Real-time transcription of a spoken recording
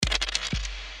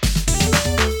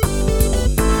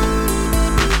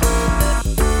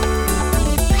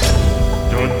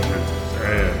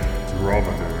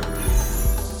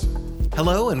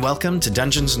Hello and welcome to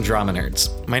Dungeons and Drama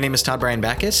Nerds. My name is Todd Brian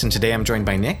Backus, and today I'm joined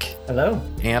by Nick. Hello.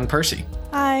 And Percy.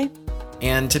 Hi.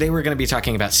 And today we're going to be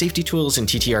talking about safety tools in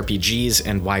TTRPGs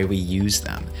and why we use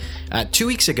them. 2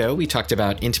 weeks ago, we talked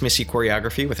about intimacy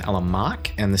choreography with Ella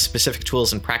Mock and the specific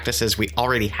tools and practices we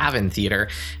already have in theater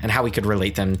and how we could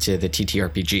relate them to the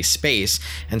TTRPG space.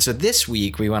 And so this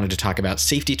week, we wanted to talk about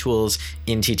safety tools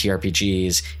in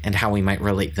TTRPGs and how we might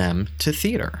relate them to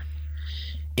theater.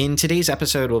 In today's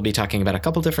episode, we'll be talking about a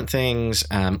couple different things,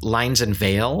 lines and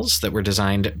veils that were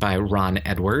designed by Ron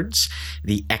Edwards,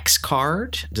 the X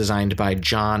card designed by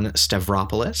John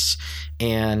Stavropoulos,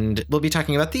 and we'll be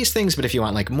talking about these things, but if you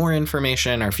want more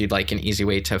information or if you'd like an easy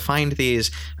way to find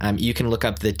these, you can look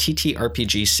up the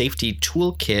TTRPG Safety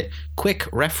Toolkit Quick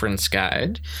Reference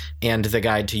Guide and the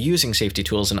Guide to Using Safety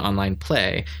Tools in Online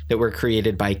Play that were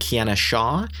created by Kiana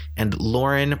Shaw and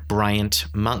Lauren Bryant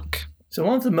Monk. So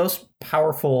one of the most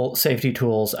powerful safety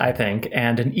tools, I think,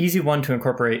 and an easy one to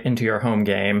incorporate into your home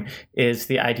game is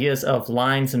the ideas of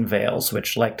lines and veils,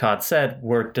 which, like Todd said,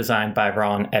 were designed by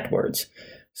Ron Edwards.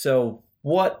 So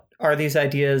what are these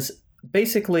ideas?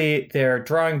 Basically, they're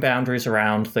drawing boundaries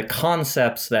around the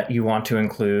concepts that you want to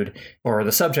include or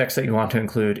the subjects that you want to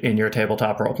include in your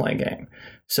tabletop role-playing game.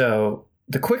 So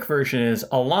the quick version is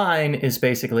a line is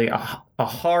basically a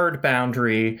hard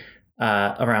boundary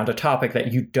around a topic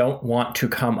that you don't want to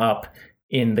come up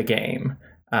in the game.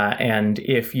 And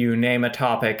if you name a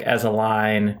topic as a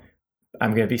line,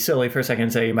 I'm going to be silly for a second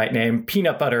and say you might name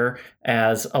peanut butter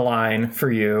as a line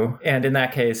for you. And in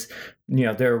that case,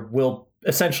 there will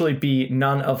essentially be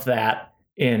none of that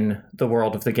in the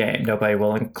world of the game. Nobody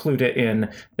will include it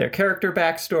in their character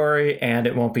backstory, and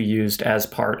it won't be used as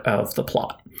part of the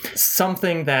plot.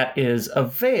 Something that is a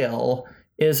veil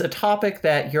is a topic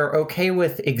that you're okay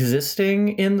with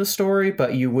existing in the story,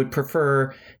 but you would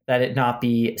prefer that it not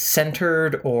be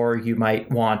centered, or you might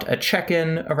want a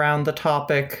check-in around the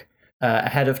topic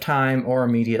ahead of time or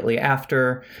immediately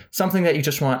after, something that you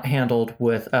just want handled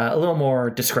with a little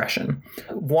more discretion.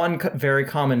 One very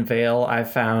common veil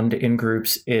I've found in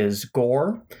groups is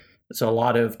gore. So a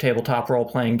lot of tabletop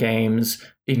role-playing games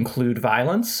include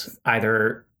violence,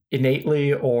 either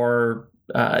innately or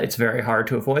it's very hard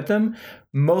to avoid them.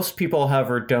 Most people,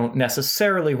 however, don't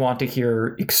necessarily want to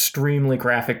hear extremely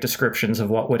graphic descriptions of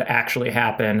what would actually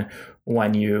happen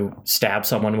when you stab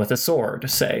someone with a sword,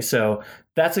 say. So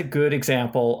that's a good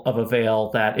example of a veil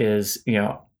that is,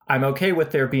 I'm okay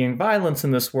with there being violence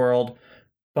in this world,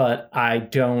 but I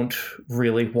don't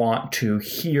really want to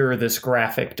hear this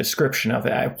graphic description of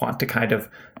it. I want to kind of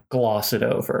gloss it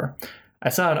over. I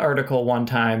saw an article one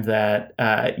time that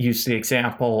used the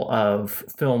example of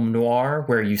film noir,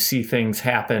 where you see things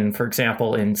happen, for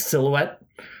example, in silhouette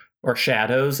or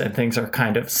shadows, and things are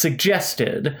kind of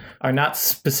suggested, are not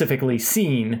specifically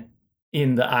seen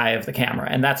in the eye of the camera.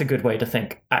 And that's a good way to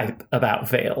think about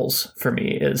veils for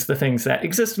me, is the things that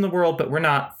exist in the world, but we're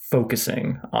not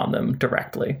focusing on them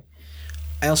directly.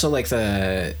 I also like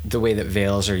the way that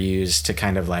veils are used to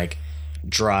kind of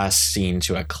draw a scene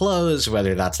to a close,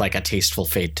 whether that's a tasteful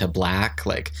fade to black.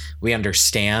 We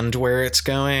understand where it's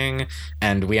going,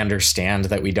 and we understand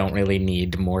that we don't really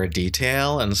need more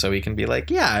detail, and so we can be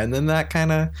and then that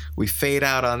kind of, we fade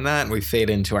out on that and we fade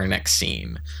into our next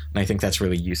scene. And I think that's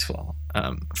really useful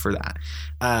for that.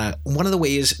 One of the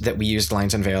ways that we used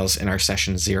lines and veils in our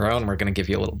session 0, and we're going to give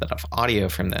you a little bit of audio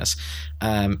from this,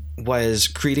 was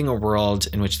creating a world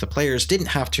in which the players didn't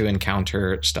have to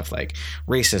encounter stuff like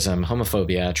racism,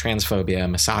 homophobia, transphobia,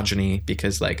 misogyny,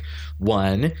 because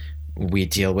one, we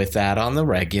deal with that on the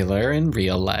regular in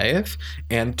real life,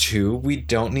 and 2, we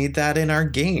don't need that in our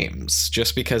games.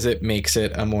 Just because it makes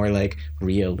it a more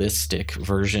realistic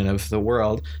version of the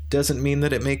world doesn't mean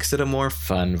that it makes it a more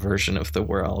fun version of the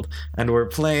world. And we're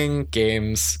playing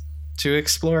games to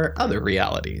explore other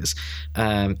realities.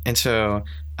 And so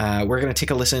we're going to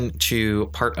take a listen to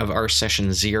part of our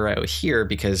session 0 here,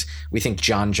 because we think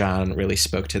John really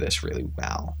spoke to this really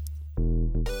well.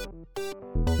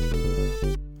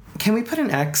 Can we put an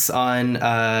X on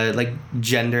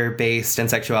gender-based and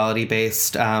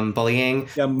sexuality-based bullying?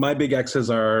 Yeah, my big X's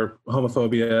are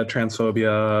homophobia,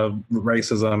 transphobia,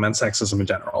 racism, and sexism in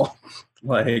general.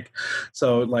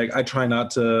 I try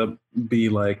not to be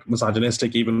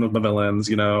misogynistic even with my villains,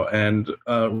 and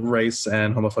race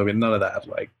and homophobia, none of that.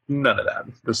 None of that.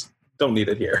 Just don't need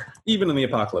it here. Even in the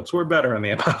apocalypse. We're better in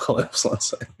the apocalypse, let's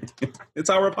say.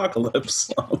 It's our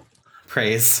apocalypse.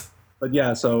 Praise. But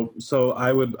yeah, so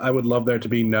I would love there to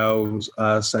be no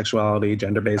sexuality,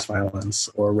 gender-based violence,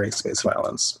 or race-based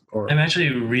violence. Or I'm actually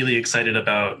really excited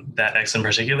about that X in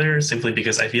particular, simply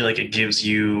because I feel like it gives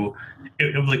you,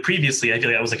 like previously, I feel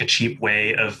like that was like a cheap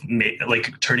way of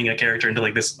like turning a character into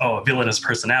like this villainous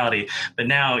personality. But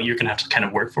now you're gonna have to kind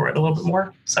of work for it a little bit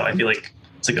more. So I feel like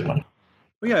it's a good one.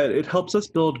 Yeah, it helps us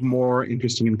build more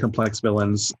interesting and complex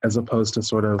villains as opposed to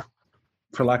sort of,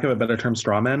 for lack of a better term,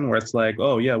 straw men, where it's like,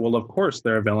 oh yeah, well of course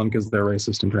they're a villain because they're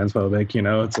racist and transphobic. You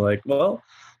know, it's like, well,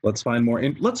 let's find more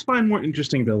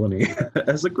interesting villainy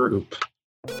as a group.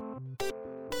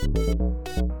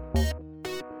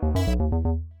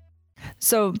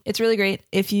 So it's really great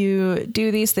if you do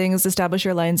these things, establish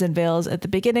your lines and veils at the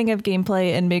beginning of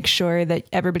gameplay and make sure that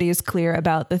everybody is clear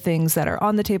about the things that are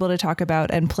on the table to talk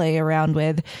about and play around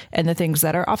with and the things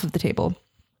that are off of the table.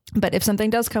 But if something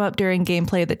does come up during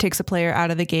gameplay that takes a player out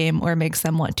of the game or makes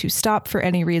them want to stop for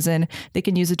any reason, they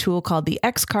can use a tool called the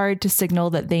X card to signal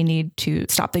that they need to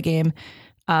stop the game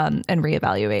and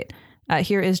reevaluate.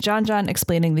 Here is John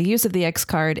explaining the use of the X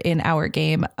card in our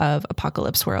game of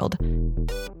Apocalypse World.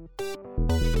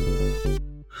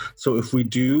 So if we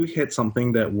do hit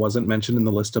something that wasn't mentioned in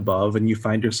the list above and you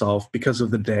find yourself, because of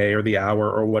the day or the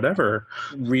hour or whatever,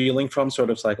 reeling from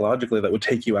sort of psychologically that would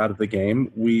take you out of the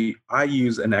game, I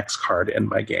use an X card in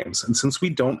my games. And since we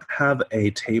don't have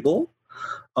a table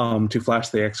to flash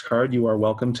the X card, you are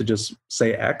welcome to just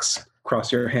say X,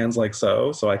 cross your hands like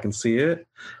so I can see it.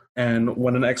 And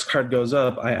when an X card goes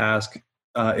up, I ask,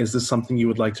 is this something you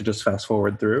would like to just fast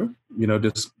forward through? You know,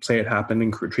 just say it happened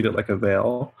and treat it like a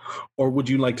veil. Or would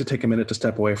you like to take a minute to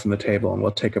step away from the table and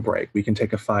we'll take a break? We can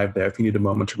take a 5 there if you need a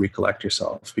moment to recollect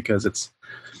yourself, because it's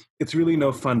really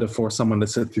no fun to force someone to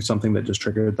sit through something that just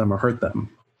triggered them or hurt them.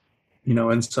 You know,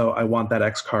 and so I want that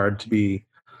X card to be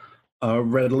a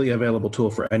readily available tool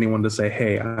for anyone to say,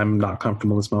 hey, I'm not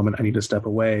comfortable in this moment. I need to step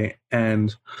away.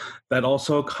 And that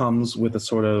also comes with a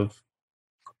sort of,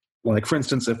 like, for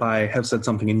instance, if I have said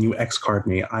something and you X card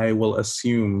me, I will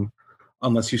assume,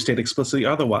 unless you state explicitly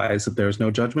otherwise, that there's no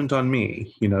judgment on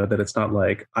me, you know, that it's not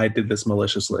like I did this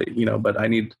maliciously, you know, but I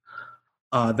need,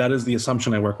 that is the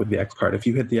assumption I work with the X card. If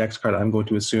you hit the X card, I'm going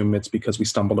to assume it's because we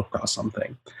stumbled across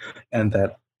something. And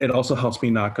that it also helps me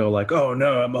not go like, oh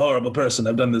no, I'm a horrible person,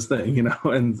 I've done this thing, you know,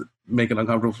 and make it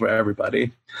uncomfortable for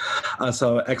everybody.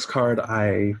 So X card,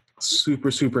 I super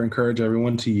encourage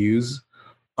everyone to use.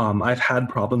 I've had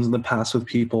problems in the past with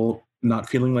people not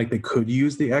feeling like they could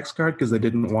use the X card because they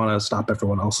didn't want to stop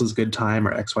everyone else's good time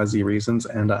or XYZ reasons.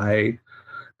 And I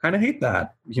kind of hate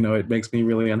that. You know, it makes me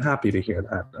really unhappy to hear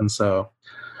that. And so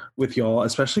with y'all,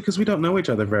 especially because we don't know each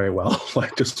other very well,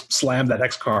 like just slam that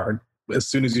X card as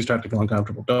soon as you start to feel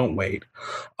uncomfortable. Don't wait.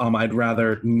 I'd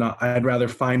rather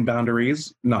find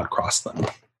boundaries, not cross them.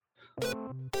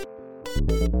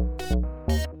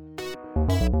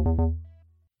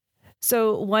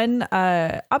 So one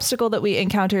obstacle that we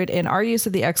encountered in our use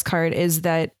of the X card is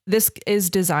that this is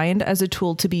designed as a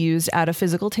tool to be used at a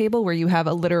physical table where you have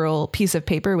a literal piece of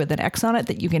paper with an X on it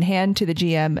that you can hand to the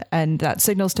GM, and that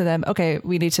signals to them, okay,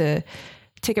 we need to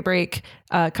take a break,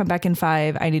 come back in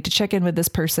 5. I need to check in with this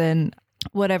person.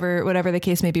 Whatever the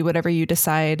case may be, whatever you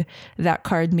decide that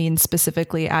card means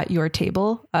specifically at your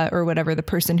table, or whatever the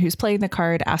person who's playing the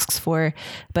card asks for.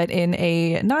 But in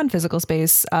a non-physical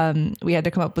space, we had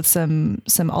to come up with some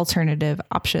alternative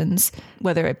options,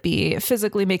 whether it be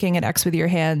physically making an X with your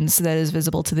hands that is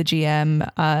visible to the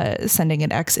GM, sending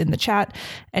an X in the chat,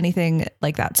 anything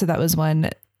like that. So that was one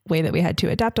way that we had to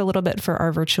adapt a little bit for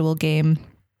our virtual game.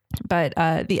 But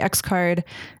the X card,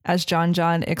 as John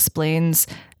explains,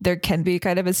 there can be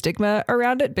kind of a stigma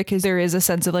around it because there is a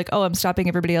sense of like, oh, I'm stopping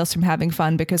everybody else from having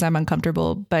fun because I'm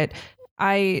uncomfortable. But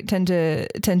I tend to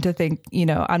think, you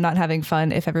know, I'm not having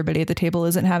fun if everybody at the table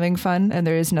isn't having fun. And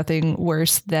there is nothing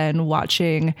worse than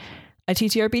watching a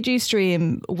TTRPG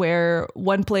stream where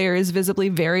one player is visibly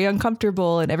very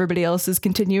uncomfortable and everybody else is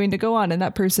continuing to go on and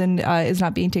that person is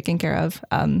not being taken care of.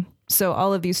 So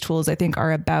all of these tools, I think,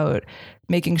 are about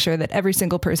making sure that every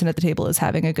single person at the table is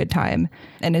having a good time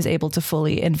and is able to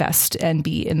fully invest and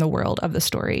be in the world of the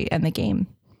story and the game.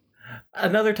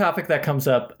 Another topic that comes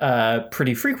up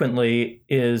pretty frequently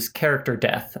is character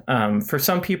death. For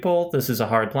some people, this is a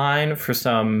hard line. For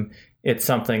some, it's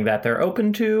something that they're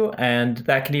open to, and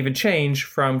that can even change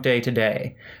from day to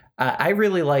day. I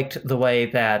really liked the way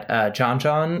that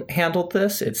John handled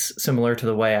this. It's similar to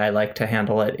the way I like to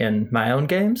handle it in my own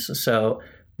games. So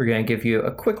we're going to give you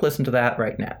a quick listen to that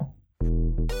right now.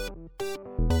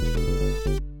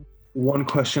 One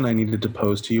question I needed to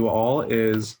pose to you all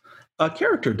is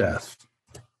character death.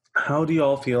 how do you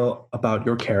all feel about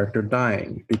your character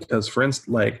dying? Because, for instance,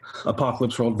 like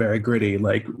Apocalypse World, very gritty,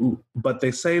 like, but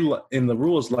they say in the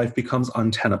rules, life becomes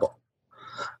untenable,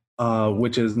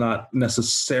 which is not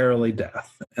necessarily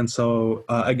death. And so,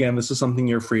 again, this is something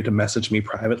you're free to message me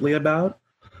privately about.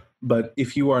 But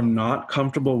if you are not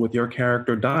comfortable with your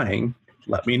character dying,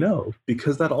 let me know,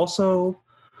 because that also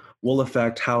will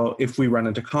affect how, if we run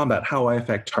into combat, how I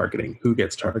affect targeting, who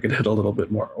gets targeted a little bit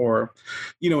more. Or,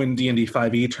 in D&D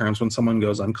 5e terms, when someone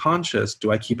goes unconscious,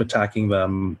 do I keep attacking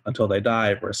them until they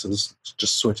die versus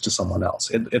just switch to someone else?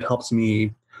 It helps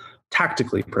me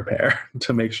tactically prepare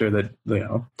to make sure that,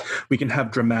 we can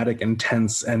have dramatic,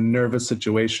 intense, and nervous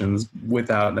situations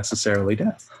without necessarily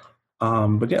death.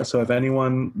 But yeah, so if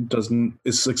anyone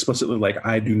is explicitly like,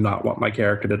 I do not want my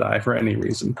character to die for any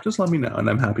reason, just let me know, and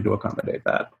I'm happy to accommodate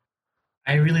that.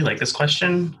 I really like this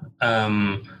question.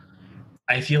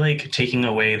 I feel like taking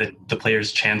away the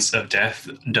player's chance of death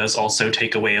does also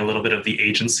take away a little bit of the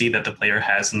agency that the player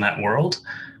has in that world.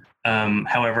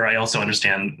 However, I also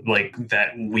understand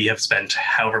that we have spent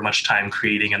however much time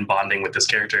creating and bonding with this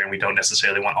character, and we don't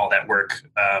necessarily want all that work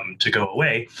to go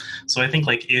away. So I think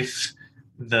if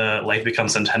the life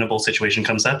becomes untenable situation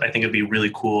comes up, I think it'd be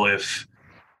really cool if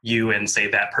you and, say,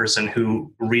 that person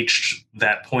who reached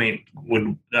that point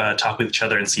would talk with each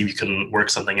other and see if you can work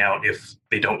something out if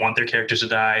they don't want their character to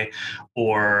die,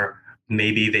 or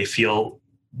maybe they feel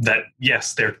that,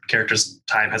 yes, their character's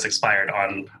time has expired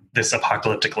on this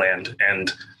apocalyptic land,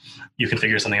 and you can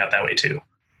figure something out that way too.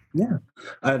 Yeah.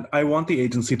 I want the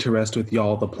agency to rest with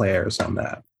y'all, the players, on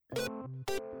that.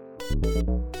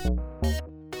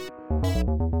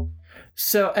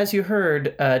 So as you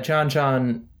heard,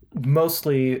 John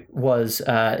mostly was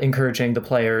encouraging the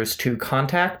players to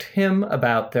contact him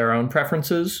about their own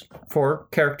preferences for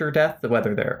character death,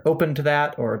 whether they're open to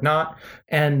that or not.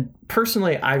 And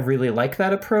personally, I really like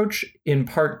that approach, in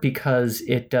part because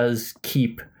it does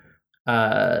keep...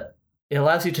 it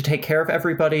allows you to take care of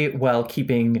everybody while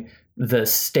keeping the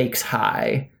stakes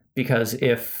high. Because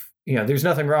if, there's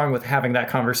nothing wrong with having that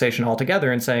conversation all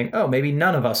together and saying, oh, maybe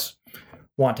none of us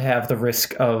want to have the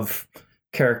risk of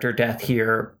character death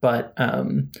here, but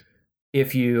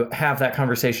if you have that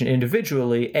conversation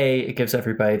individually, it gives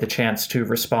everybody the chance to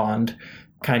respond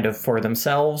kind of for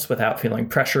themselves without feeling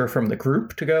pressure from the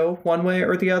group to go one way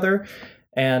or the other.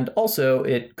 And also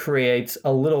it creates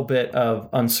a little bit of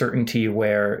uncertainty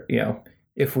where,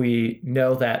 if we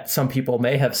know that some people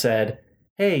may have said,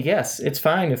 hey, yes, it's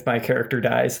fine if my character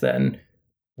dies, then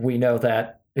we know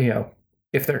that,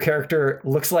 if their character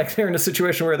looks like they're in a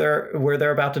situation where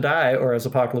they're about to die, or as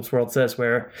Apocalypse World says,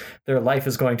 where their life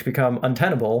is going to become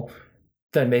untenable,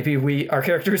 then maybe our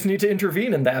characters need to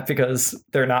intervene in that because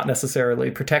they're not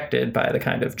necessarily protected by the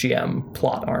kind of GM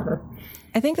plot armor.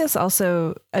 I think this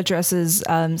also addresses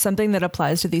something that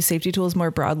applies to these safety tools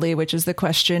more broadly, which is the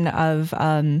question of,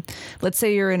 let's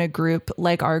say you're in a group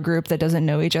like our group that doesn't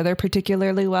know each other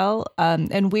particularly well.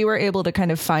 And we were able to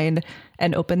kind of find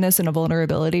an openness and a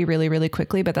vulnerability really, really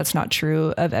quickly, but that's not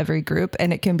true of every group.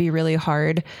 And it can be really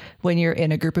hard when you're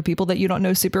in a group of people that you don't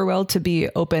know super well to be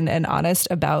open and honest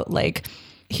about,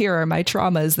 here are my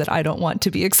traumas that I don't want to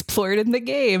be explored in the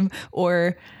game,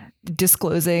 or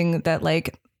disclosing that,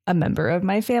 a member of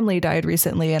my family died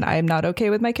recently and I'm not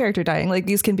okay with my character dying.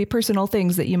 These can be personal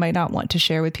things that you might not want to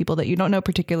share with people that you don't know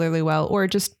particularly well, or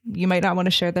just you might not want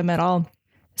to share them at all.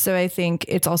 So I think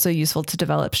it's also useful to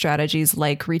develop strategies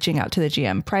like reaching out to the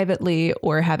GM privately,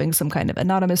 or having some kind of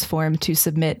anonymous form to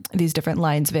submit these different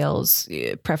lines, veils,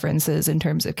 preferences in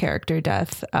terms of character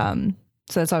death.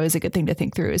 So that's always a good thing to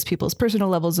think through, is people's personal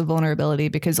levels of vulnerability,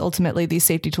 because ultimately these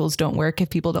safety tools don't work if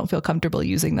people don't feel comfortable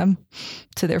using them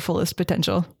to their fullest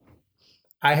potential.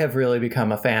 I have really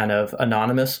become a fan of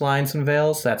anonymous lines and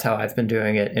veils. That's how I've been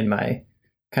doing it in my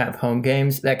kind of home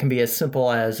games. That can be as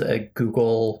simple as a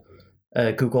Google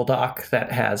Doc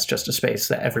that has just a space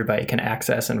that everybody can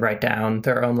access and write down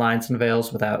their own lines and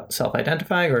veils without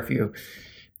self-identifying. Or if you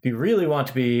really want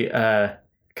to be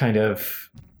kind of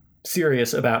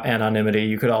serious about anonymity,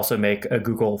 you could also make a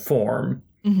Google form,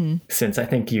 since I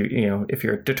think if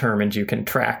you're determined, you can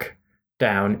track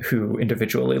down who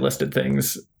individually listed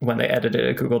things when they edited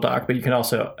a Google Doc. But you can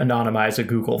also anonymize a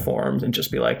Google form and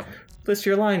just be like, list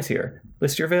your lines here,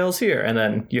 list your veils here, and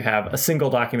then you have a single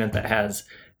document that has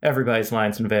everybody's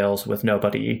lines and veils with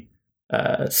nobody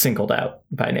singled out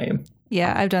by name.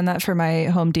 Yeah, I've done that for my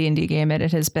home D&D game, and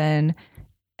it has been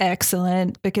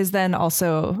excellent, because then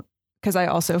also, because I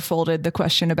also folded the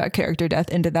question about character death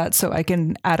into that, so I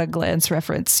can at a glance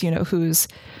reference, who's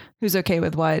okay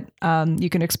with what. You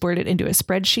can export it into a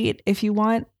spreadsheet if you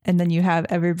want, and then you have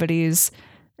everybody's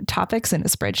topics in a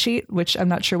spreadsheet, which I'm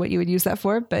not sure what you would use that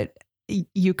for, but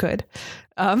you could.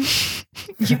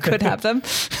 You could have them.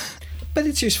 But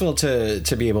it's useful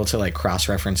to be able to like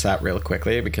cross-reference that real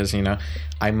quickly because, you know,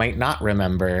 I might not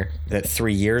remember that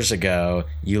 3 years ago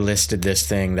you listed this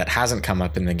thing that hasn't come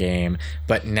up in the game,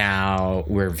 but now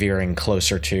we're veering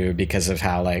closer to because of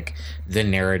how like the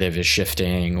narrative is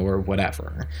shifting or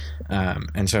whatever.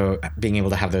 And so being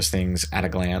able to have those things at a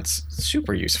glance,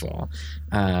 super useful.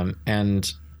 And,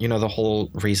 you know, the whole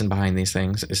reason behind these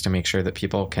things is to make sure that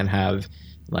people can have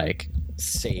like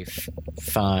safe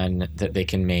fun that they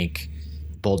can make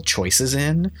bold choices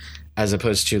in, as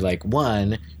opposed to like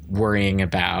one, worrying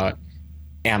about,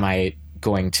 am I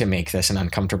going to make this an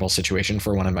uncomfortable situation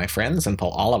for one of my friends and pull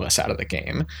all of us out of the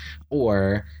game?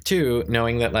 Or two,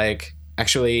 knowing that like,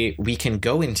 actually we can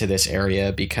go into this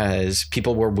area because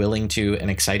people were willing to and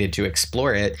excited to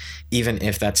explore it, even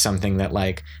if that's something that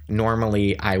like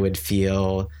normally I would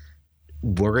feel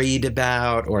worried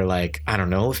about, or like, I don't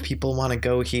know if people want to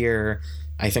go here.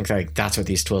 I think like that's what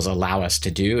these tools allow us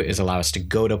to do, is allow us to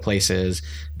go to places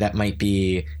that might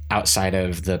be outside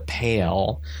of the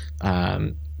pale,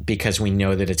 because we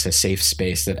know that it's a safe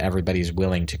space that everybody's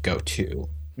willing to go to.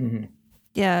 Mm-hmm.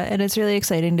 Yeah, and it's really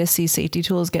exciting to see safety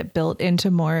tools get built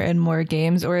into more and more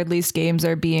games, or at least games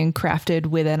are being crafted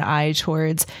with an eye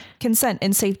towards consent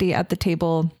and safety at the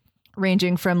table,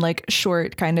 ranging from like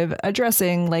short kind of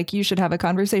addressing, like you should have a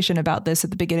conversation about this at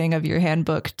the beginning of your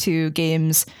handbook, to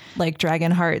games like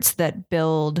Dragon Hearts that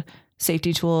build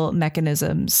safety tool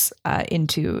mechanisms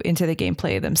into the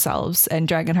gameplay themselves. And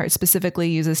Dragon Heart specifically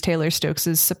uses Taylor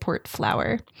Stokes' support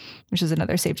flower, which is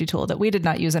another safety tool that we did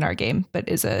not use in our game, but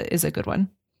is a good one.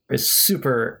 It's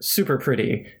super, super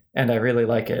pretty, and I really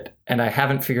like it. And I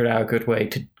haven't figured out a good way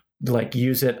to like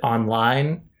use it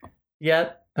online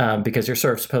yet. Because you're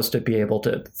sort of supposed to be able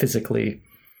to physically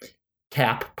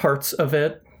tap parts of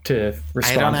it to respond to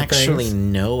things. I don't actually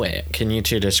know it. Can you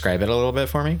two describe it a little bit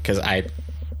for me? Because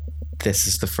this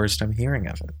is the first time hearing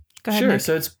of it. Go ahead, sure. Nick.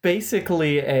 So it's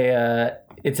basically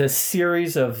it's a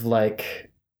series of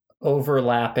like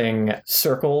overlapping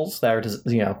circles that are,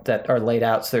 you know, that are laid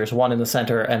out. So there's one in the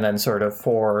center and then sort of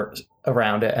 4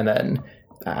 around it, and then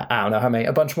I don't know how many,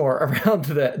 a bunch more around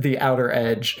the outer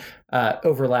edge,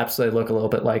 overlaps. So they look a little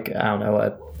bit like, I don't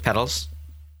know, petals.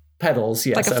 Petals,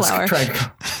 yes. Like a flower.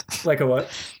 Like a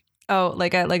what? Oh,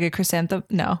 like a chrysanthemum?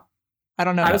 No, I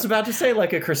don't know. I was about to say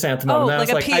like a chrysanthemum. Oh, like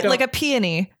a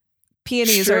peony.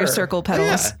 Peonies are circle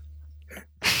petals.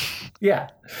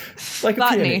 Yeah. Like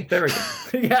botany. A peony. There we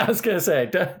go. Yeah, I was going to say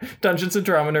Dungeons and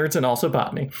Drama nerds and also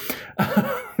botany.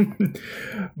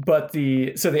 But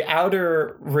the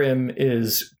outer rim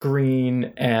is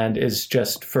green and is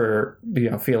just for, you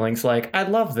know, feelings like, I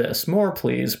love this, more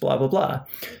please, blah, blah, blah.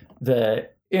 The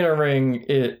inner ring,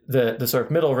 the sort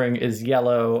of middle ring is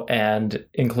yellow and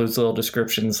includes little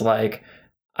descriptions like,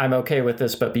 I'm okay with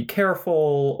this, but be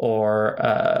careful,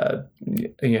 or,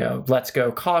 you know, let's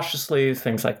go cautiously,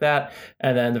 things like that.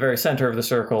 And then the very center of the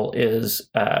circle is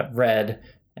red,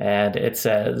 and it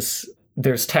says,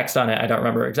 there's text on it. I don't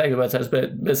remember exactly what it says, but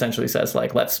it essentially says,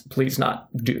 like, let's please not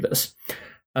do this.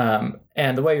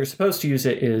 And the way you're supposed to use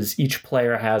it is each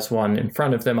player has one in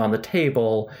front of them on the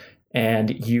table,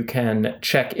 and you can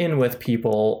check in with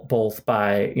people both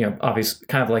by, you know, obviously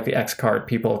kind of like the X card,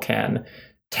 people can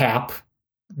tap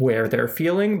where they're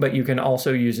feeling, but you can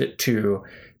also use it to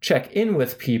check in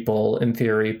with people in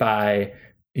theory by,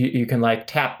 you can like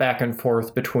tap back and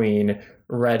forth between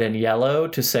red and yellow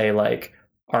to say like,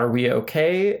 are we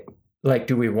okay? Like,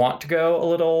 do we want to go a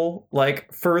little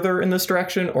like further in this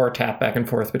direction, or tap back and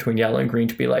forth between yellow and green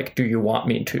to be like, do you want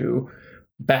me to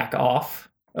back off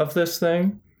of this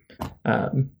thing?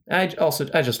 I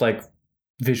just like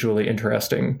visually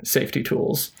interesting safety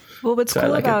tools. Well, what's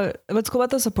cool about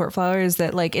the support flower is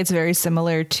that like it's very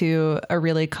similar to a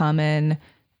really common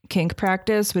kink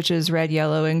practice, which is red,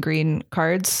 yellow, and green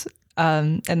cards.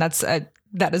 And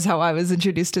that is how I was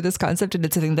introduced to this concept, and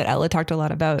it's a thing that Ella talked a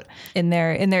lot about in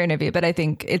their interview. But I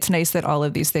think it's nice that all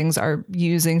of these things are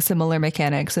using similar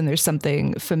mechanics, and there's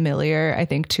something familiar, I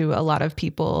think, to a lot of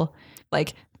people.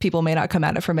 Like, people may not come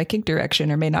at it from a kink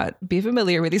direction or may not be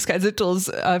familiar with these kinds of tools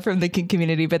from the kink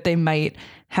community, but they might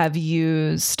have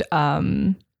used,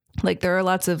 like, there are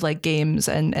lots of like games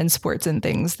and sports and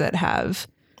things that have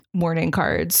warning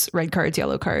cards, red cards,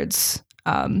 yellow cards.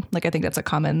 Like, I think that's a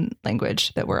common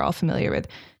language that we're all familiar with.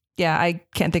 Yeah, I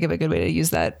can't think of a good way to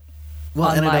use that. Well,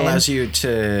 online. And it allows you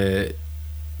to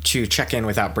check in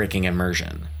without breaking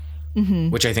immersion. Mm-hmm.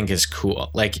 Which I think is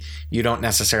cool. Like, you don't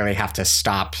necessarily have to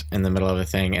stop in the middle of a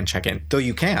thing and check in, though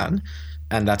you can.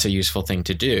 And that's a useful thing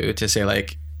to do, to say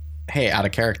like, hey, out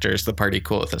of character, is the party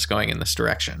cool with us going in this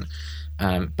direction?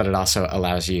 But it also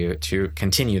allows you to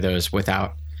continue those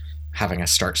without having a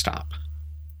start-stop.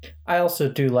 I also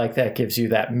do like that gives you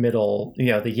that middle,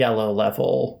 the yellow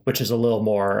level, which is a little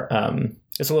more,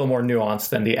 it's a little more nuanced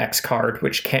than the X card,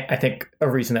 which I think a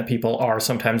reason that people are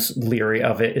sometimes leery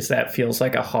of it is that it feels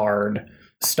like a hard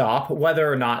stop,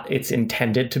 whether or not it's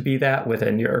intended to be that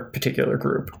within your particular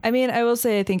group. I mean, I will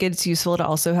say I think it's useful to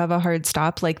also have a hard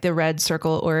stop, like the red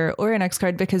circle or an X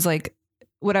card, because like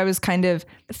what I was kind of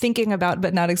thinking about,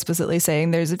 but not explicitly saying,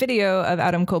 there's a video of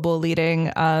Adam Koebel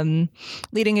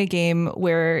leading a game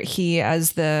where he,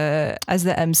 as the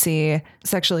MC,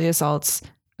 sexually assaults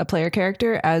a player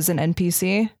character as an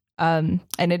NPC. And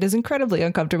it is incredibly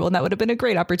uncomfortable. And that would have been a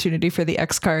great opportunity for the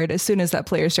X card as soon as that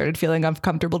player started feeling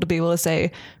uncomfortable to be able to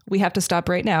say, we have to stop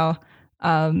right now.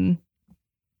 The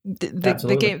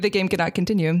game cannot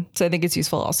continue. So I think it's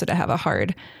useful also to have a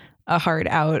hard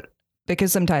out,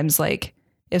 because sometimes like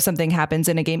if something happens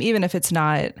in a game, even if it's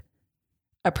not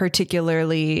a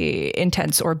particularly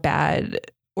intense or bad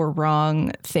or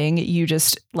wrong thing, you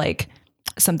just like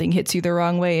something hits you the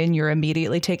wrong way and you're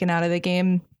immediately taken out of the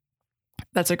game.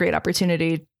 That's a great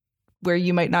opportunity where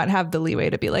you might not have the leeway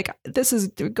to be like, this is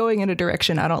going in a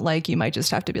direction I don't like. You might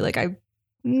just have to be like,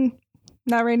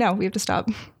 not right now. We have to stop.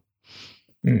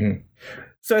 Mm-hmm.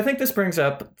 So I think this brings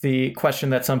up the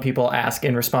question that some people ask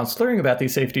in response to learning about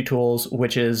these safety tools,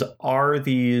 which is, are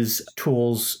these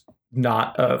tools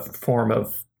not a form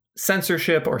of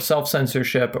censorship or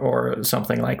self-censorship or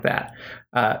something like that?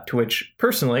 To which,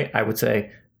 personally, I would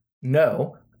say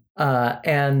no.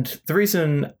 And the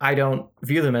reason I don't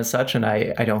view them as such, and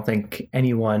I don't think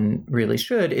anyone really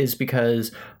should, is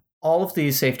because all of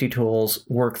these safety tools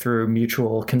work through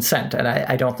mutual consent. And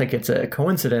I don't think it's a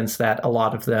coincidence that a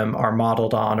lot of them are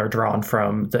modeled on or drawn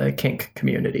from the kink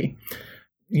community.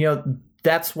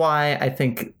 That's why I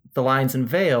think the lines and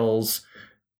veils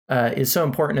is so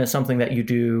important as something that you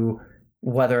do,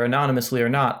 whether anonymously or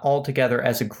not, all together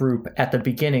as a group at the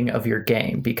beginning of your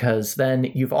game, because then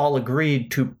you've all agreed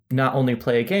to not only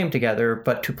play a game together,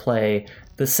 but to play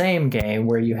the same game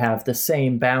where you have the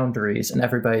same boundaries and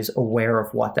everybody's aware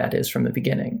of what that is from the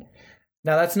beginning.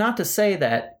 Now, that's not to say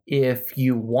that if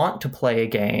you want to play a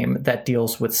game that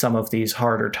deals with some of these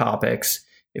harder topics,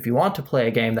 if you want to play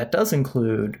a game that does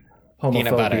include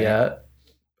homophobia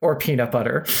or peanut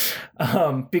butter,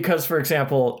 because, for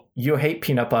example, you hate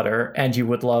peanut butter and you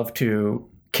would love to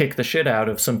kick the shit out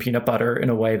of some peanut butter in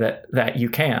a way that you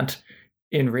can't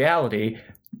in reality,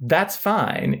 that's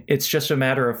fine. It's just a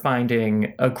matter of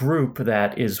finding a group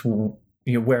that is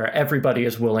where everybody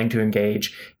is willing to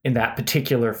engage in that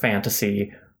particular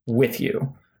fantasy with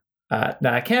you.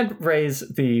 Now, I can't raise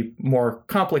the more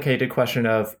complicated question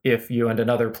of if you and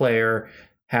another player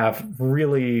have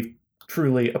really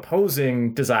truly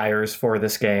opposing desires for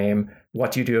this game,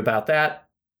 what do you do about that?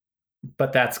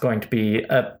 But that's going to be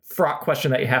a fraught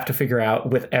question that you have to figure out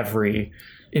with every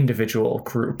individual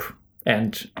group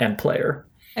and player.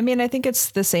 I mean, I think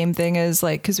it's the same thing as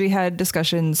like, because we had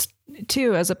discussions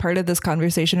too as a part of this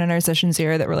conversation in our session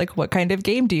 0 that were like, what kind of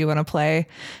game do you want to play?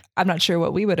 I'm not sure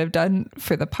what we would have done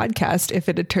for the podcast if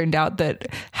it had turned out that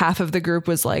half of the group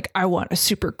was like, I want a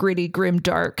super gritty, grim,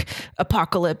 dark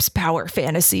apocalypse power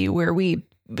fantasy where we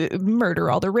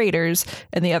murder all the raiders,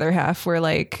 and the other half were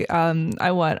like,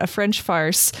 I want a French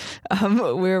farce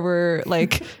where we're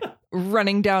like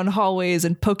running down hallways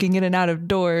and poking in and out of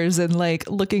doors and like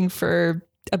looking for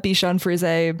a Bichon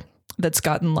Frise that's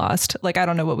gotten lost. Like, I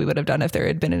don't know what we would have done if there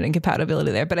had been an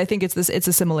incompatibility there, but I think it's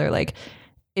a similar, like,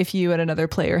 if you and another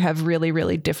player have really,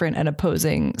 really different and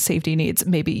opposing safety needs,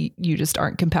 maybe you just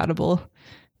aren't compatible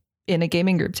in a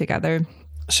gaming group together.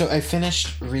 So I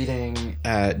finished reading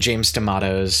James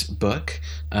D'Amato's book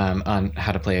on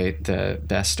how to play the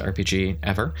best RPG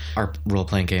ever, our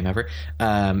role-playing game ever,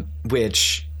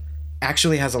 which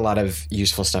actually has a lot of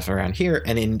useful stuff around here.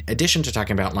 And in addition to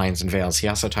talking about lines and veils, he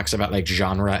also talks about like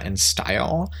genre and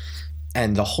style.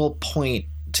 And the whole point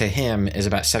to him is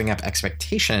about setting up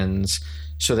expectations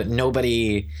so that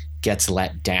nobody gets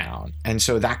let down. And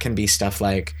so that can be stuff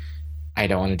like, I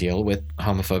don't want to deal with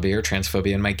homophobia or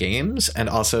transphobia in my games. And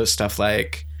also stuff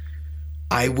like,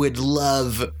 I would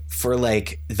love for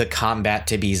like the combat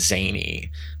to be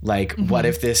zany. Like, what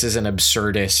if this is an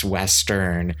absurdist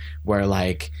Western where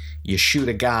like you shoot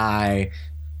a guy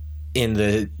in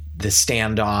the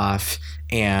standoff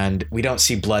and we don't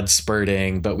see blood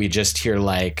spurting, but we just hear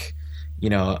like,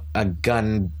 a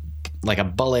gun, like a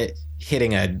bullet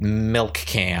hitting a milk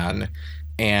can,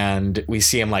 and we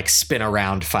see him like spin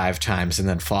around 5 times and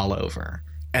then fall over.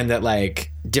 And that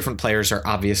like different players are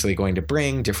obviously going to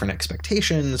bring different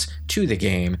expectations to the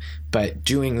game, but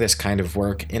doing this kind of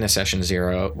work in a session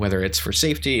zero, whether it's for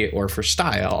safety or for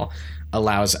style,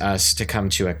 allows us to come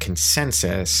to a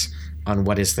consensus on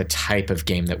what is the type of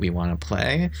game that we want to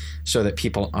play, so that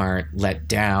people aren't let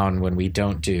down when we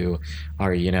don't do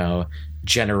our,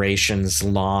 generations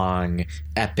long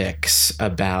epics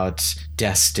about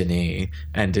destiny,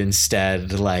 and instead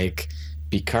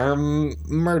become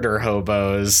murder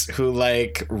hobos who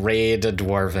raid a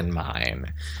dwarven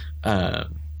mine.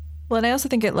 Well, and I also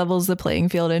think it levels the playing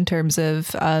field in terms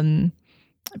of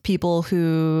people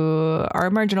who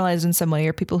are marginalized in some way,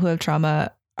 or people who have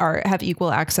trauma have equal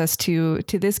access to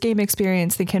this game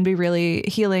experience that can be really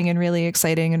healing and really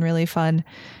exciting and really fun.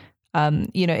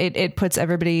 It puts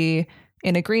everybody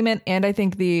in agreement. And I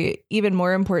think the even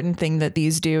more important thing that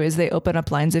these do is they open up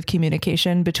lines of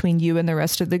communication between you and the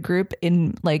rest of the group.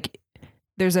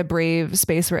 There's a brave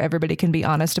space where everybody can be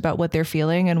honest about what they're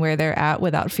feeling and where they're at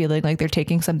without feeling like they're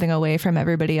taking something away from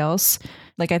everybody else.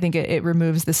 I think it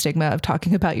removes the stigma of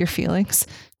talking about your feelings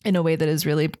in a way that is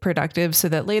really productive, so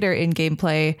that later in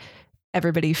gameplay,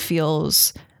 everybody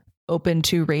feels open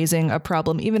to raising a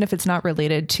problem, even if it's not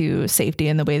related to safety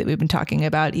in the way that we've been talking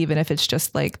about, even if it's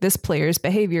just this player's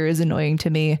behavior is annoying to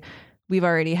me. We've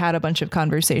already had a bunch of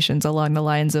conversations along the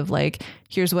lines of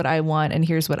here's what I want and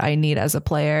here's what I need as a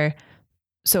player.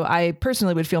 So I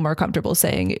personally would feel more comfortable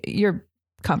saying, you're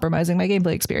compromising my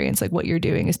gameplay experience. What you're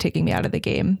doing is taking me out of the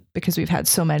game, because there are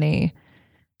so many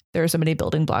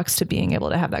building blocks to being able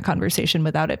to have that conversation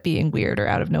without it being weird or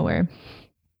out of nowhere.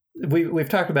 We've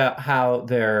talked about how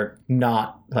they're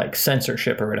not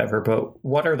censorship or whatever, but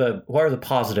what are the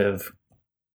positive,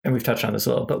 and we've touched on this a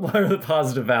little, but what are the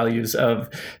positive values of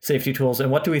safety tools, and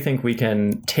what do we think we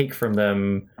can take from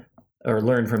them or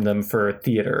learn from them for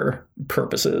theater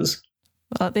purposes?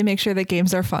 Well, they make sure that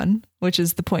games are fun, which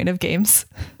is the point of games.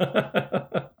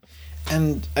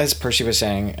 And as Percy was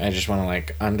saying, I just want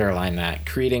to underline that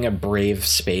creating a brave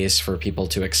space for people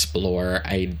to explore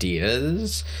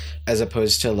ideas, as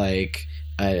opposed to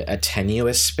a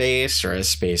tenuous space or a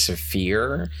space of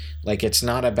fear. It's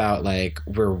not about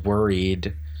we're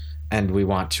worried and we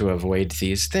want to avoid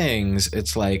these things.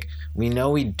 It's we know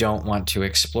we don't want to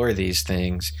explore these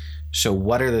things. So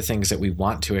what are the things that we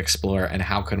want to explore, and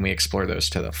how can we explore those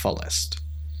to the fullest?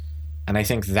 And I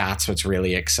think that's what's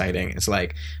really exciting. Is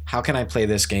how can I play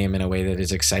this game in a way that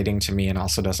is exciting to me and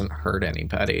also doesn't hurt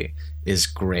anybody is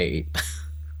great.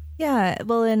 Yeah,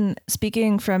 well, and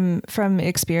speaking from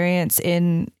experience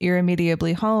in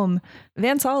Irremediably Home,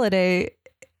 Vance Holiday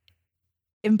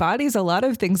embodies a lot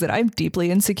of things that I'm deeply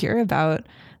insecure about,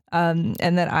 and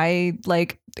that I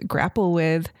grapple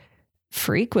with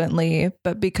frequently.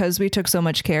 But because we took so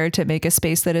much care to make a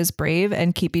space that is brave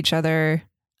and keep each other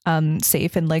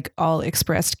safe and all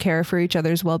expressed care for each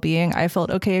other's well-being, I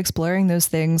felt okay exploring those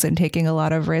things and taking a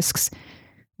lot of risks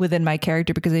within my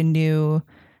character, because I knew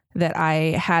that I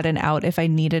had an out if I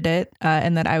needed it,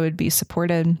 and that I would be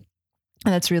supported. And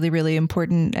that's really, really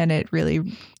important. And it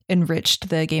really enriched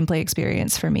the gameplay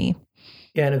experience for me.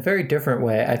 Yeah, in a very different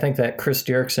way. I think that Chris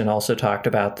Dierksen also talked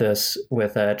about this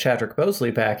with Chadwick Bosley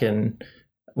back in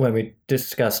when we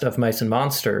discussed Of Mice and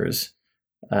Monsters,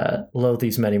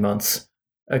 these many months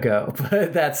ago.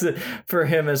 But that's for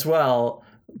him as well.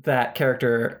 That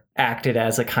character acted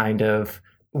as a kind of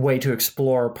way to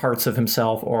explore parts of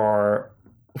himself or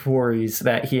worries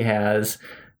that he has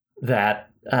that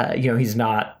he's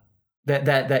not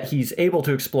that he's able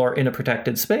to explore in a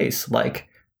protected space like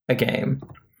a game.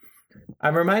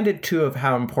 I'm reminded too of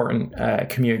how important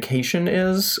communication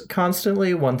is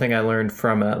constantly. One thing I learned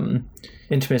from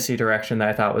Intimacy Direction that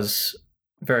I thought was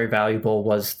very valuable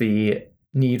was the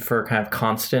need for kind of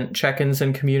constant check-ins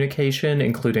and communication,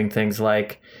 including things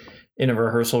like in a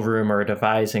rehearsal room or a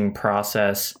devising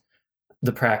process,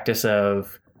 the practice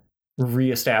of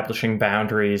reestablishing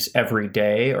boundaries every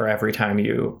day or every time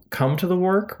you come to the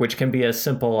work, which can be as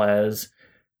simple as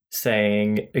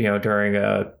saying, during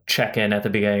a check-in at the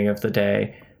beginning of the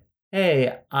day,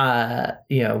 hey,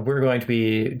 we're going to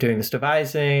be doing this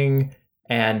devising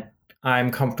and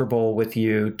I'm comfortable with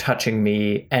you touching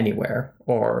me anywhere,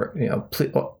 or,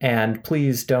 and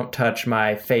please don't touch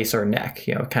my face or neck,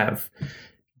 kind of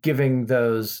giving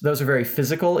those are very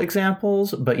physical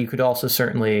examples, but you could also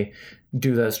certainly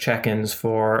do those check-ins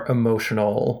for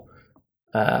emotional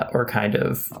or kind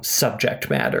of subject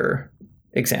matter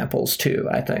examples too,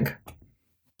 I think.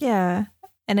 Yeah.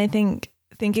 And I think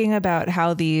thinking about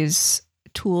how these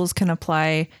tools can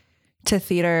apply to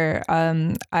theater,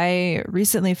 I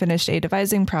recently finished a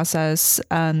devising process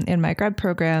in my grad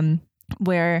program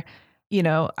where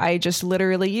I just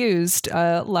literally used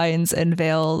lines and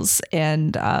veils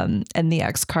and the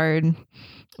X card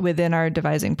within our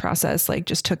devising process, like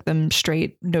just took them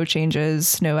straight, no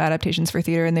changes, no adaptations for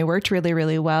theater. And they worked really,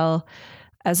 really well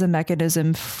as a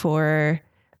mechanism for,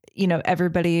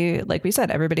 everybody, like we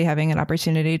said, everybody having an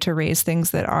opportunity to raise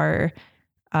things that are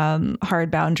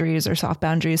hard boundaries or soft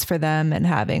boundaries for them, and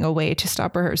having a way to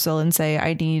stop rehearsal and say,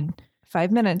 I need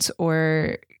 5 minutes,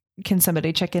 or can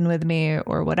somebody check in with me,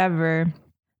 or whatever.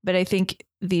 But I think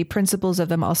the principles of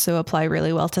them also apply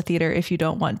really well to theater if you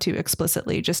don't want to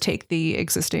explicitly just take the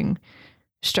existing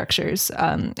structures.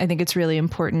 I think it's really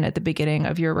important at the beginning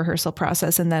of your rehearsal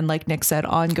process, and then, like Nick said,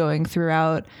 ongoing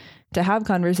throughout, to have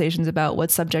conversations about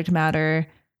what subject matter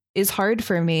is hard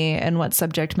for me and what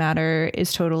subject matter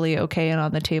is totally okay and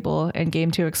on the table and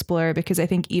game to explore. Because I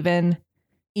think even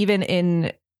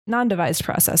in non-devised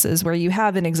processes where you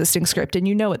have an existing script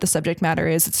and what the subject matter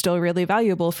is, it's still really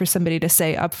valuable for somebody to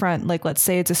say up front, like, let's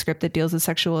say it's a script that deals with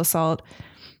sexual assault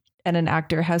and an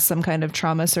actor has some kind of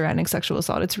trauma surrounding sexual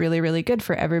assault. It's really, really good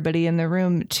for everybody in the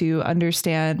room to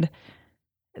understand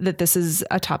that this is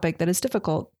a topic that is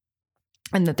difficult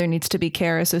and that there needs to be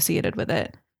care associated with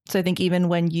it. So I think even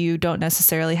when you don't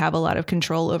necessarily have a lot of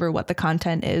control over what the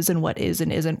content is and what is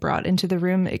and isn't brought into the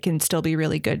room, it can still be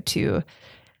really good to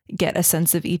get a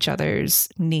sense of each other's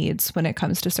needs when it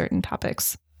comes to certain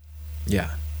topics.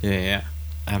 Yeah,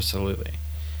 absolutely.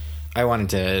 I wanted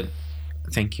to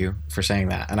thank you for saying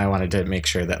that, and I wanted to make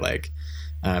sure that, like,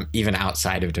 even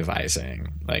outside of devising,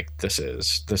 like, this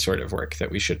is the sort of work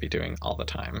that we should be doing all the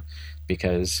time,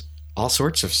 because all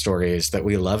sorts of stories that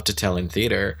we love to tell in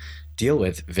theater deal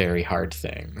with very hard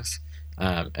things,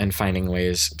 and finding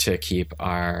ways to keep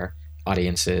our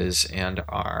audiences and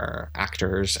our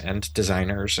actors and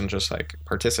designers and just like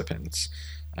participants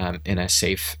in a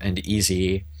safe and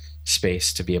easy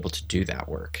space to be able to do that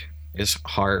work is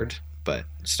hard, but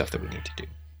stuff that we need to do.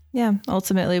 Yeah,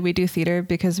 ultimately we do theater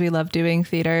because we love doing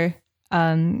theater,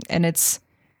 and it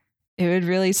would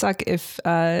really suck if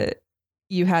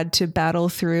you had to battle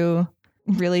through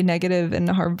really negative and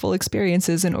harmful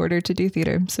experiences in order to do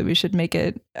theater. So we should make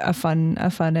it a fun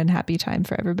and happy time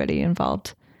for everybody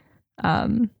involved.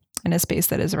 In a space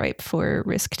that is ripe for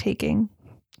risk taking.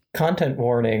 Content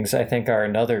warnings, I think, are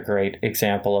another great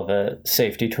example of a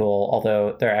safety tool,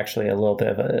 although they're actually a little bit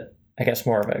of a, I guess,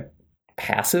 more of a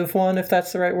passive one, if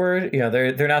that's the right word.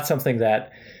 They're not something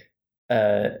that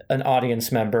an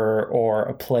audience member or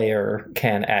a player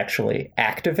can actually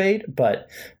activate, but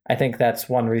I think that's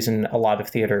one reason a lot of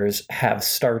theaters have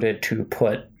started to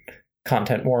put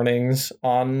content warnings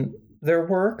on their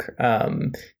work,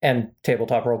 and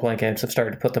tabletop role-playing games have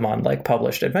started to put them on like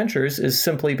published adventures, is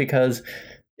simply because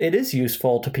it is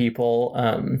useful to people,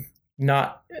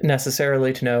 not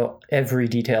necessarily to know every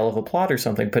detail of a plot or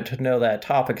something, but to know that a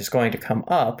topic is going to come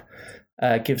up.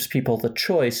 Gives people the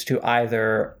choice to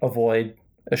either avoid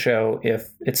a show if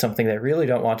it's something they really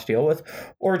don't want to deal with,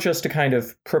 or just to kind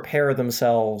of prepare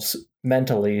themselves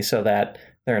mentally so that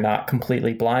they're not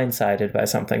completely blindsided by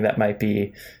something that might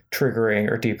be triggering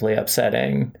or deeply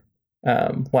upsetting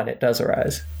when it does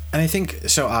arise. And I think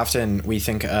so often we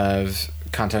think of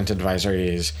content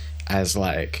advisories as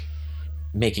like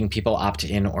making people opt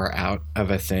in or out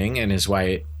of a thing, and is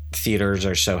why theaters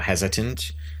are so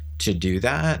hesitant to do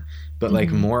that. But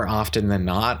like more often than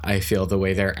not, I feel the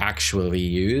way they're actually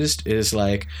used is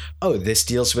like, oh, this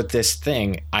deals with this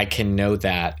thing. I can know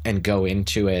that and go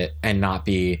into it and not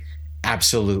be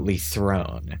absolutely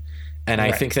thrown. And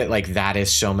right. I think that like that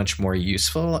is so much more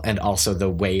useful, and also the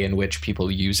way in which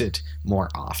people use it more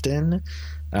often.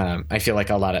 I feel like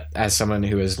a lot of, as someone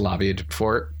who has lobbied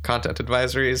for content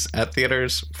advisories at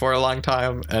theaters for a long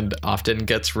time and often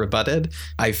gets rebutted,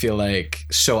 I feel like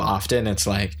so often it's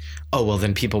like, oh, well,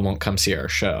 then people won't come see our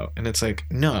show. And it's like,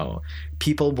 no,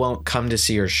 people won't come to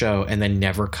see your show and then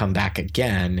never come back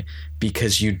again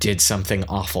because you did something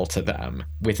awful to them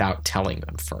without telling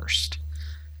them first.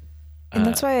 And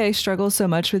that's why I struggle so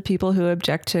much with people who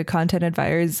object to content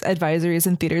advisories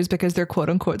in theaters because they're quote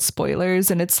unquote spoilers.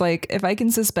 And it's like, if I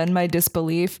can suspend my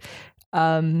disbelief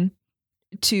to,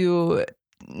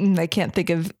 I can't think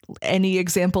of any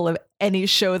example of any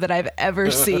show that I've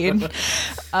ever seen.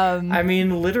 I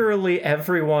mean, literally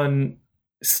everyone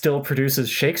still produces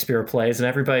Shakespeare plays and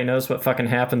everybody knows what fucking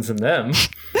happens in them.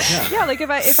 Yeah, like if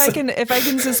I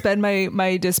can suspend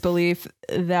my disbelief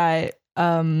that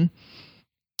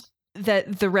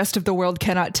that the rest of the world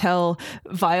cannot tell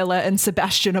Viola and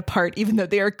Sebastian apart, even though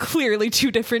they are clearly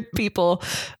two different people,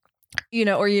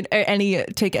 or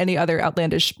take any other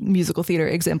outlandish musical theater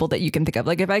example that you can think of.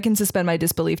 Like if I can suspend my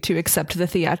disbelief to accept the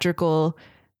theatrical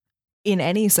in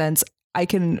any sense, I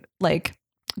can like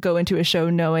go into a show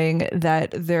knowing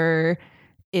that there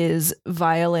is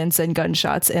violence and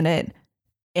gunshots in it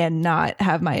and not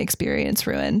have my experience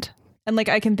ruined. And like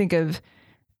I can think of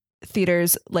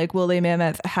theaters like Woolly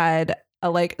Mammoth had a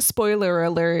like spoiler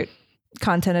alert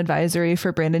content advisory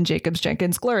for Brandon Jacobs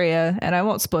Jenkins' Gloria, and I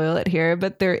won't spoil it here,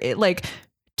 but like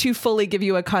to fully give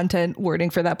you a content wording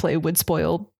for that play would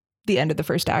spoil the end of the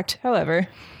first act. However,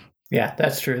 yeah,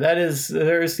 that's true. There's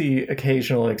the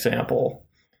occasional example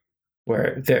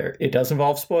where it does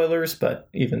involve spoilers, but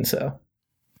even so.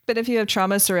 But if you have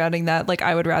trauma surrounding that, like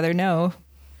I would rather know.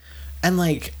 And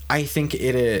like I think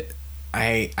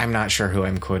I'm not sure who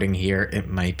I'm quoting here. It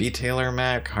might be Taylor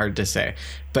Mack, hard to say.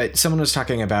 But someone was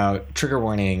talking about trigger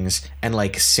warnings and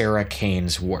like Sarah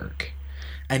Kane's work.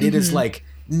 And it is like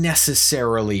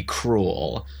necessarily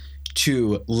cruel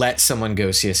to let someone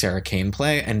go see a Sarah Kane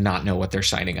play and not know what they're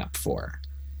signing up for.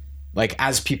 Like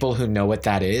as people who know what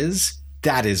that is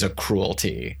a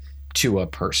cruelty to a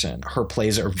person. Her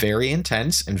plays are very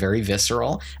intense and very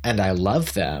visceral, and I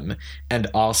love them. And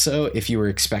also, if you were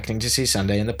expecting to see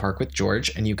Sunday in the Park with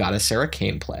George and you got a Sarah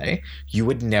Kane play, you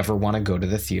would never want to go to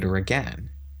the theater again.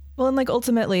 Well, and like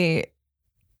ultimately,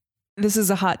 this is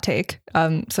a hot take.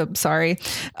 So sorry.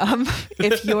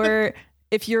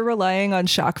 If you're relying on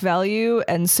shock value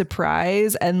and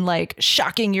surprise and like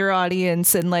shocking your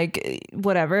audience and like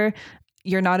whatever,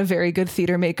 you're not a very good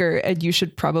theater maker, and you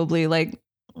should probably like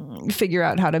figure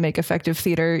out how to make effective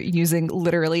theater using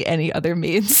literally any other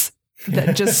means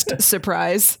than just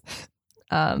surprise.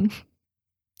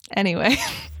 Anyway.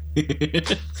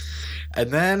 And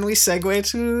then we segue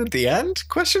to the end?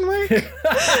 Question mark?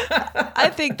 I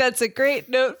think that's a great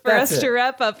note for us to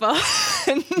wrap up on.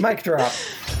 Mic drop.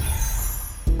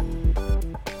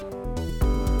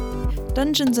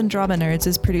 Dungeons and Drama Nerds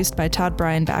is produced by Todd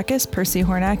Brian Backus, Percy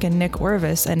Hornack, and Nick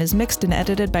Orvis, and is mixed and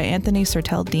edited by Anthony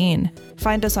Sertel Dean.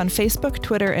 Find us on Facebook,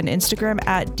 Twitter, and Instagram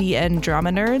at DN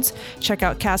Drama Nerds. Check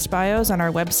out cast bios on our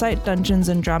website,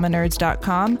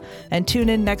 dungeonsanddramanerds.com, and tune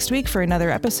in next week for another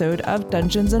episode of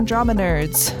Dungeons and Drama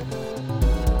Nerds.